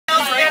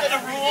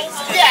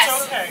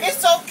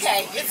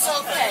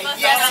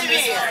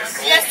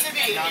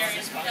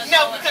did.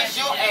 No, because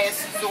your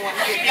ass is doing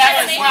it.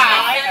 That's why.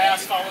 My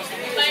ass follows the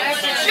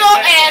rules. Your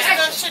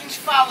ass shouldn't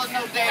follow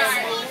no damn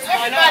rules.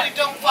 Everybody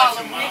don't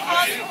follow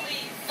rules.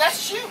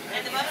 That's you.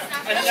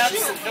 And that's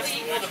the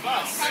rule of the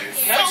bus. So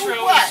The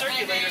what?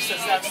 circulator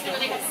says that's the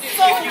rule.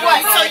 So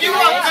what? So you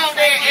gonna go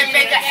there and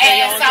make an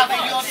ass out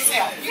of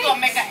yourself? You gonna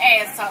make an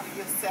ass out of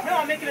yourself?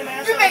 No, I'm making an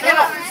ass You out making of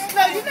a them.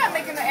 no? You're not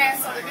making an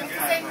ass out of them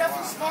because ain't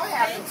nothing's gonna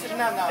happen to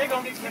none of They're them.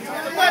 going to get kicked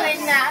out. No, they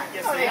not.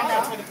 Yes, No, they they are. not.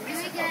 That's what the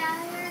police are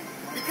doing.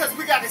 Because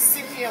we gotta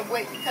sit here and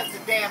wait because the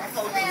damn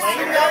police.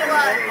 Blame You them. know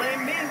what?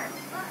 Blame me.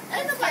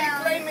 Ain't nobody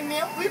blaming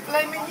them. We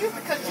blaming you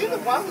because you're the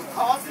one who's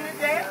causing the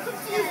damn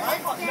confusion.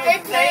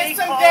 They playing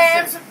some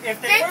damn. If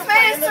they They were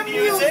playing playing the some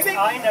music, music.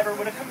 I never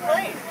would have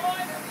complained.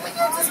 Well,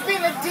 you just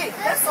being a dick.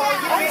 That's all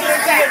you I'm being.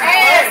 just An being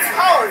right.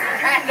 asshole.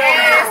 An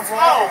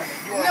asshole.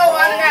 No,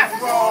 I'm not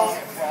wrong.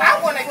 I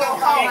want to go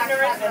home.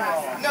 Ignorant and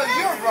wrong. No,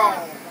 you're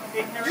wrong.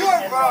 Ignorant You're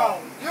and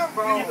wrong. You're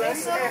wrong. You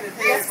listen?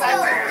 Yes, I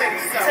do think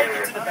so. Take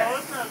it to the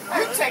bank.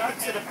 You take it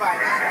to the bank.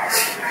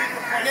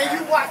 Now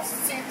you watch to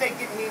see if they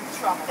get me in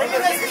trouble. They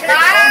get me in My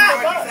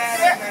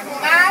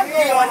trouble.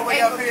 Lord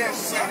ain't doing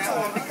shit to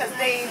them because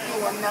they ain't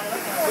doing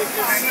nothing.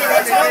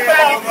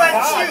 Nobody but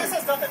you. This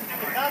has nothing to do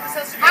with God. This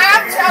has to do with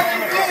I'm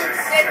telling you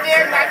that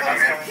they're not going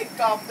to get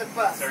kicked off the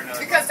bus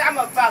because I'm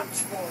a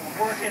vouch for them.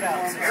 work it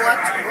out.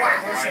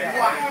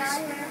 Watch.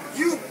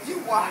 You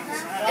watch.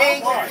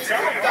 They ain't going to get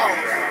kicked off.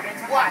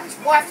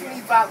 Watch me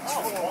vouch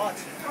for them.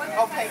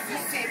 Okay, you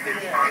see if they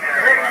get kicked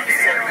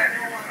off.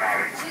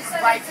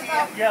 Right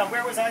here. Yeah,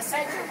 where was I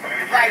sitting?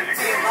 Right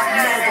there.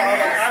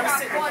 I was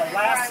sitting in the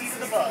last seat of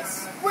the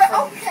bus.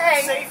 Well,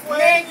 okay, Safeway,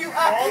 man, you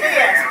up all the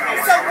here.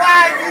 way. So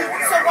why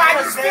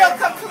you still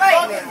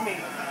complaining? Me.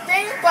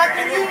 They ain't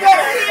bugging you.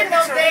 Don't hear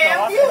no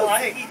damn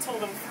music. He told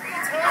him 3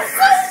 So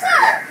times.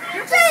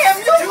 what? Damn,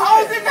 you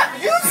holding up.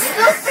 You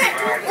stupid.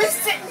 We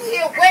sitting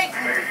here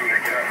waiting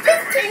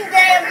 15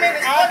 damn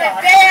minutes for the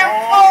damn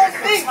all the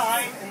police.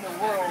 time in the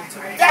world to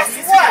make That's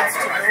these what. kids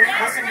to go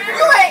listen to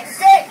You ain't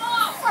dead.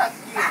 Fuck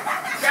you.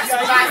 That's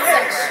what I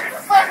say.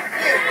 Fuck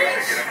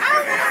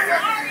you.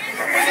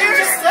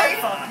 Seriously,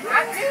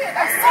 I did.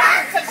 I said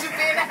it because you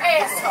being an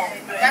asshole.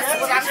 That's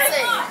what I'm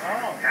saying.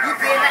 You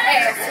being an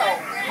asshole.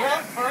 Well,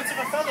 birds of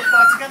a feather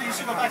flock together. You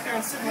should go back there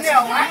and sit and listen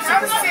No, to I'm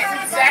music. sitting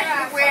exactly